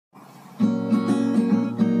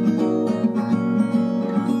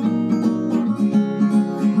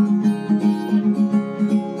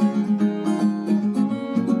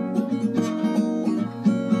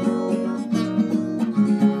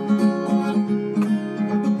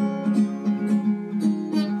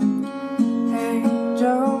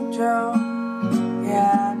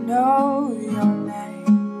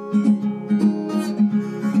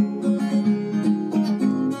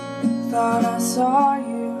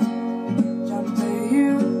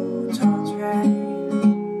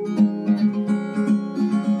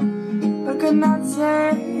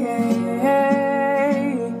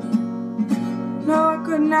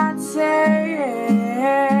cannot say,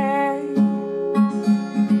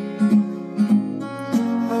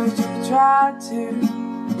 but you try to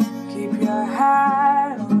keep your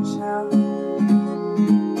head on the shelf.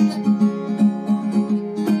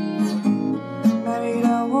 Married a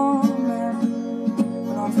woman,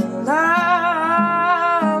 but don't feel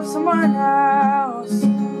love someone else.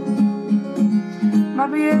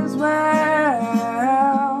 Might be as well.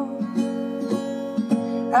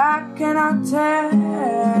 I cannot tell.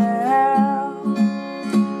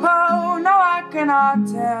 Oh no, I cannot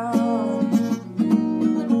tell.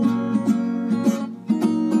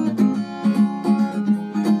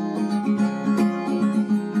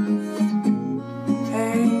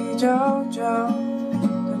 Hey Jojo,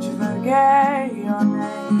 don't you forget your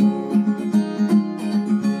name.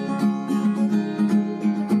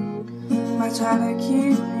 Might try to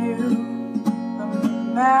keep you from the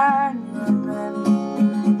man you've been.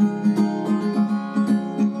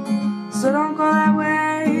 So don't go that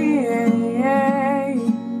way.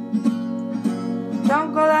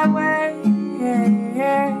 Don't go that way.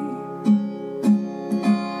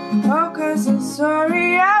 Oh, 'cause the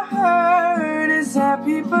story I heard is that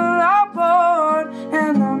people are bored,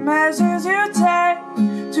 and the measures you take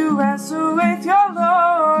to wrestle with your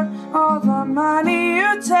Lord, all the money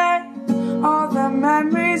you take, all the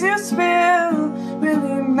memories you spill,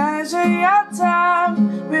 really measure your time,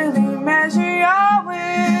 really measure your will.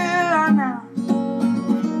 Now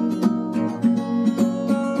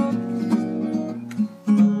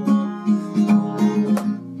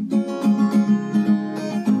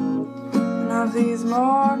one of these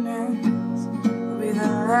mornings will be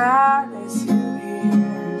the loudest you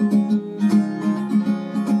hear.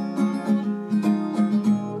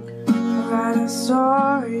 I'll write a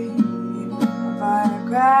story about a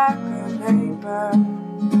crack of paper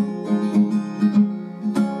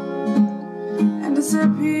and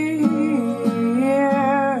disappear,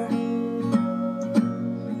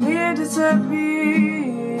 near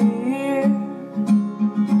disappear,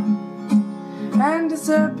 and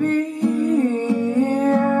disappear,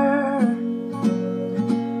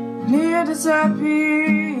 near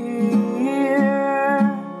disappear.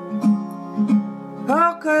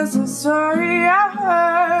 Oh, 'cause the story I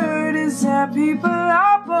heard is that people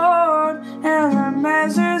are bored, and the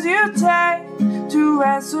measures you take to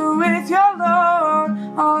wrestle with your Lord,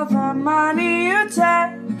 all the money you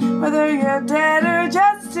take, whether you're dead or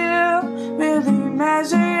just still, really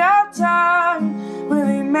measure your time,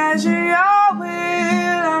 really measure your will.